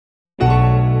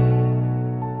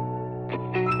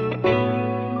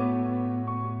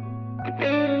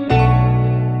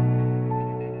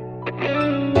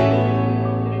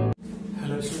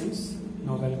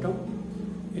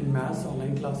maths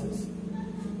online classes,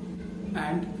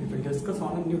 and we will discuss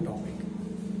on a new topic.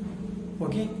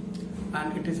 Okay,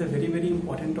 and it is a very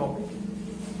important topic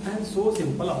and so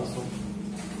simple also.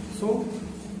 So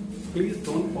please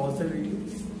don't pause the video,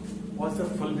 watch the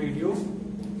full video,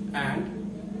 and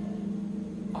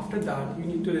after that you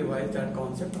need to revise that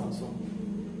concept also.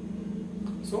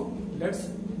 So let's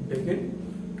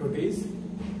begin today's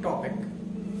topic.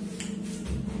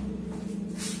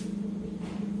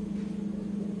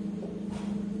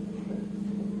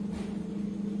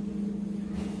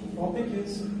 Topic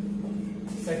is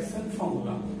section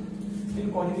formula.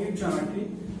 In coordinate geometry,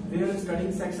 we are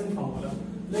studying section formula.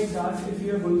 Like that, if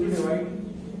you are going to divide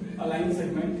a line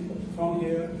segment from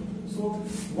here, so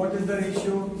what is the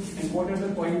ratio and what are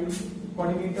the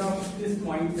coordinate of this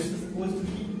point? This is supposed to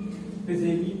be this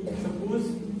AB.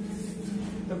 Suppose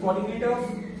the coordinate of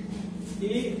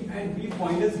A and B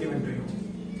point is given to you,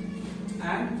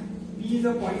 and P is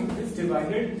a point which is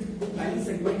divided line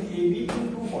segment AB in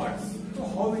two parts. So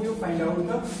how will you find out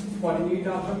the coordinate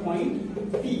of the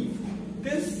point P?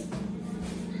 This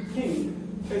thing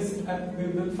is we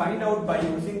will find out by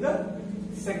using the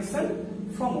section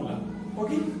formula.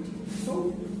 Okay,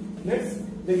 so let's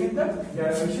begin the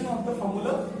derivation of the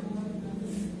formula.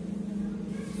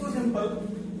 So simple.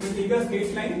 We take a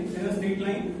straight line. There is a straight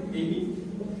line AB.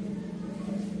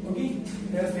 Okay,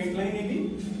 there is a straight line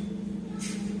AB.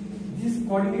 This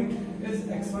coordinate is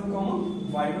x1,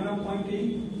 y1 of point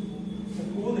A.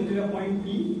 Suppose it is a point P,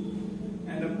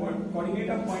 and the coordinate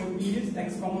of point P is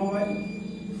x, y,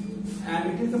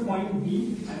 and it is the point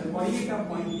B, and the coordinate of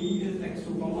point B is x2,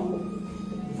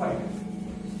 y.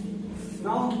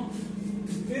 Now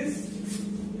this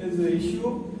is the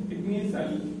ratio. It means that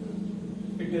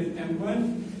it is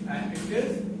m1 and it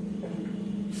is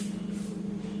m2.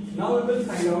 Now we will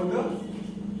find out the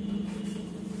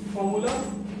formula.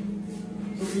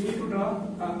 So we need to draw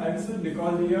axis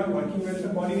because we are working with the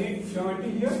coordinate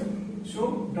geometry here.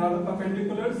 So draw the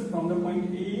perpendiculars from the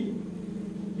point A,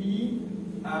 P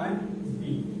and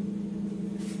B.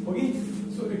 Okay,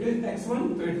 so it is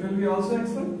x1, so it will be also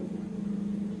x1.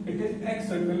 It is x,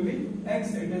 so it will be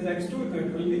x. It is x2, so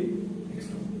it will be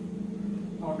x2.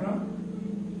 Now draw.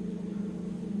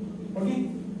 Okay,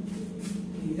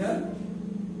 these are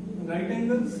right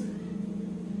angles.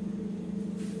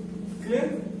 Clear?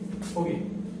 Okay,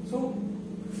 so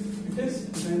it is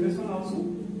then this one also.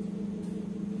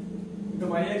 The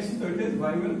y-axis, so it is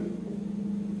y1.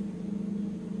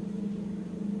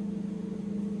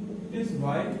 It is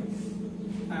y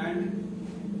and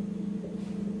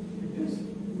it is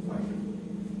y.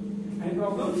 Any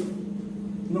problem?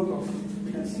 No problem.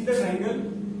 We can see the triangle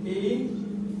ADP.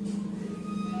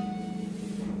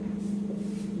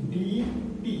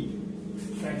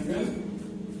 Triangle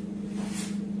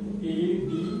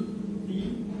ADP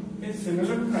is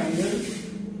similar to triangle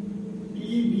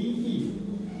PBE.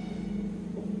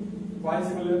 Why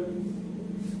similar?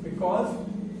 Because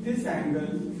this angle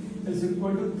is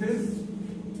equal to this.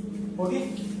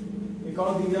 Okay?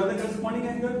 Because these are the corresponding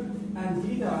angle and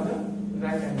these are the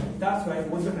right angle. That's why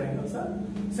both the triangles are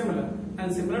similar.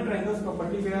 And similar triangles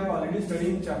property we have already studied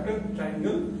in chapter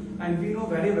triangle, and we know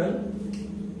very well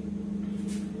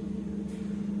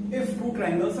if two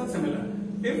triangles are similar.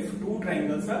 If two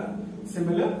triangles are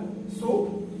similar,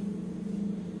 so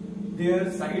their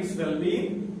sides will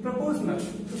be proportional.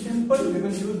 So simple, we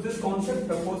will use this concept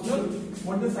proportional.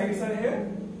 What the sides are here?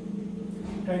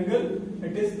 Triangle,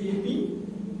 it is AP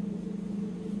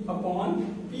upon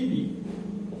PB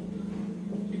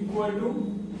equal to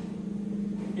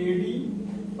AD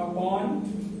upon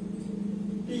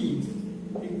P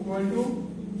equal to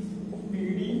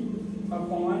PD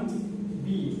upon B.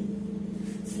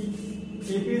 See,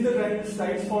 AP is the right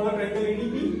sides for the triangle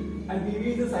ADP and PB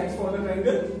is the sides for the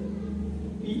triangle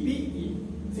PPE.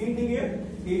 Same thing here.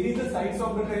 AD is the sides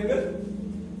of the triangle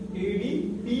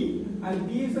ADP and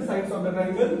P is the sides of the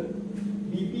triangle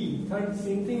BP. Third,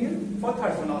 same thing here for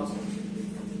third one also.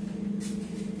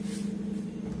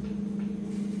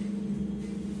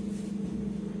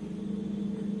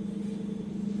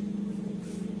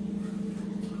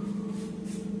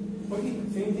 Okay,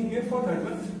 same thing here for third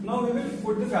one. Now we will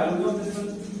put the values of this one.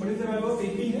 What is the value of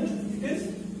AP here? It is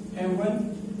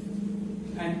M1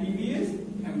 and PB is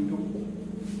M2.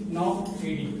 Now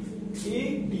AD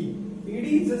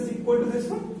is just equal to this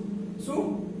one. So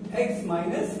x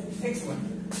minus x1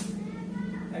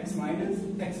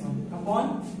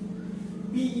 upon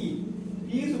PE.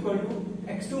 P is equal to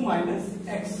x2 minus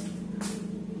x.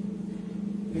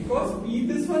 Because P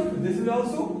this one, this is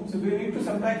also, so we need to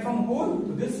subtract from whole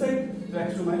to this side, so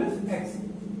x2 minus x.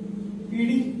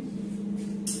 PD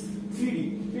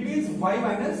is y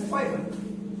minus y1.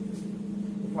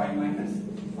 Y minus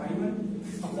y1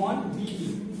 upon be.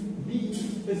 Be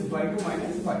is y2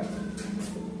 minus y.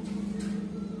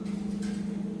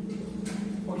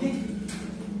 Okay.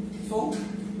 So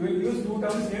we will use two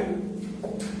terms here.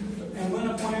 So m1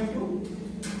 upon m2.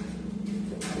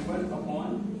 m1 upon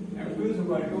m2 is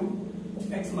equal to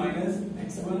x minus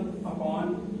x1 upon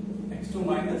x2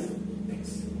 minus x.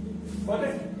 Got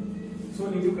it? So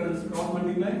need to cross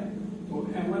multiply. So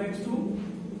m1 x2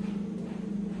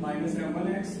 minus m1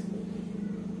 x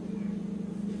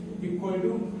equal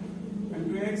to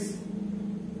m2x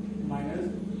minus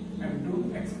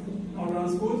m2x. Now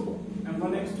transpose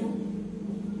m1 x2.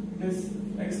 This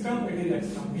x term, it is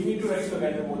x term. We need to write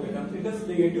together both the terms. It is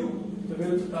negative, so we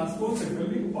will transpose, it will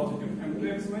be positive.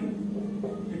 m2x1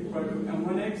 equal to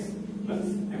m1x plus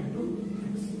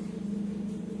m2x.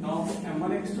 Now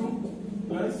m1x2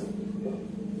 plus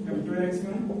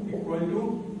m2x1 equal to,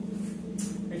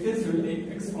 it is, we will take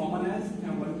x common as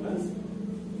m1 plus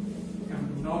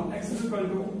m2. Now x is equal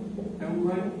to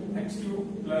m1 x2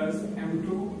 plus m2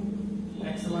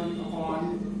 x1 upon,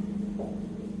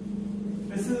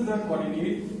 this is the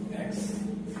coordinate x.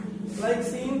 Like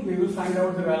same, we will find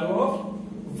out the value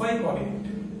of y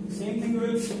coordinate. Same thing we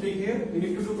will take here. We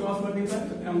need to do cross multiply.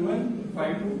 m1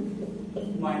 y2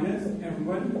 minus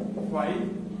m1 y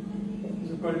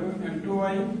is equal to m2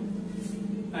 y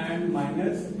and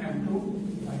minus m2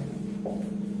 y.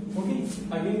 Okay.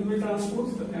 Again we will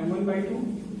transpose the m1 by 2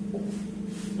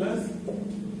 plus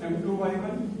m2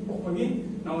 y1. Okay.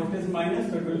 Now it is minus,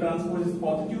 so it will transpose is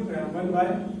positive. m1 y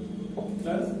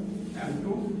plus m2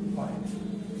 y.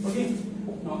 Okay.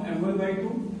 Now m1 by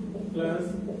 2 plus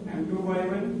m2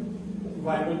 y1.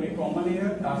 Y will be common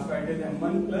here. That's why it is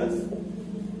m1 plus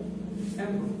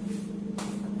m2.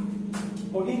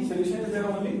 Okay. Solution is there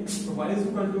only. So y is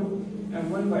equal to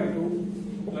m1 by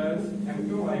 2 plus m2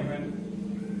 y1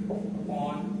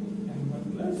 upon m1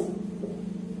 plus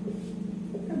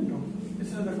m2. This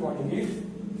is the coordinate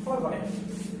for y.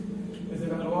 This is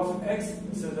the value of x.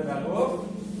 This is the value of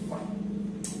y.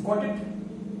 Got it?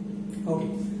 Okay.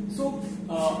 So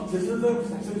this is the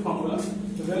section formula.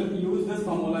 So we'll use this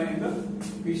formula in the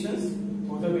equations.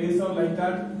 So the ways are like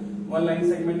that. One line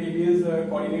segment AB is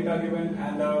coordinate are given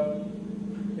and the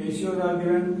ratios are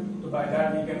given. So by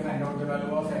that we can find out the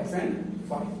value of x and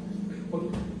y.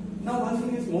 Okay. Now one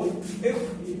thing is more.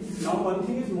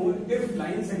 If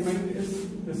line segment is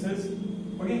this is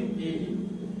okay AB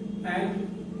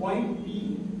and point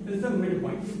P is the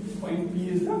midpoint. Point P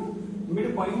is the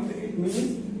midpoint. It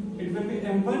means it will be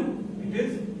m1. It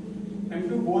is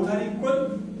m2. Both are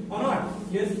equal or not?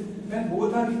 Yes. When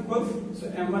both are equal, so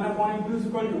m1 upon m2 is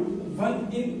equal to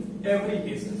 1 in every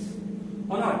cases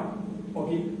or not?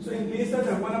 Okay. So in place of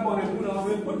m1 upon m2, now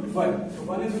we will put 1. So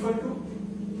 1 is equal to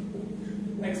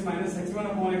x minus x1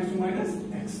 upon x2 minus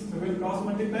x. So we will cross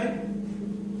multiply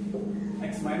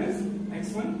x minus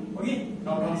x1. Okay.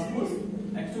 Now transpose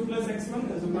x2 plus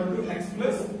x1 is equal to x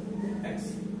plus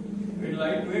x. We will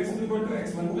write 2x is equal to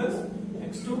x1 plus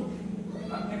x2.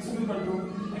 X is equal to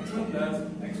x1 plus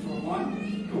x2 upon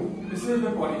 2. This is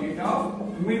the coordinate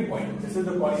of midpoint. This is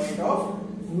the coordinate of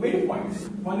midpoint.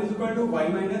 1 is equal to y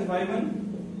minus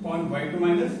y1 upon y2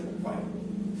 minus y.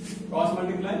 Cross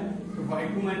multiply. So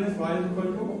y2 minus y is equal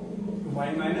to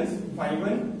y minus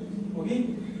y1. Okay.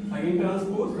 Again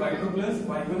transpose y2 plus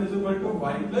y1 is equal to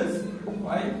y plus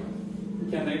y.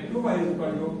 We can write 2y is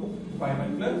equal to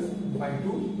y1 plus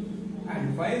y2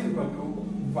 and y is equal to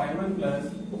y1 plus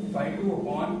y2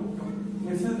 upon 2.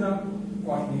 This is the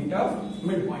coordinate of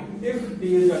midpoint. If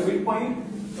P is the midpoint,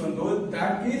 so in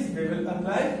that case we will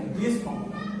apply this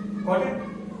formula. Got it?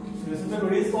 So this is the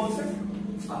today's concept.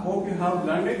 I hope you have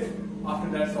learned it. After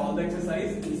that, solve the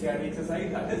exercise, NCERT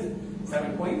exercise, that is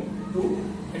 7.2.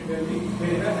 It will be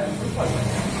very helpful for you.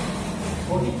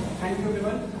 Okay, thank you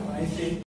everyone. Have a nice day.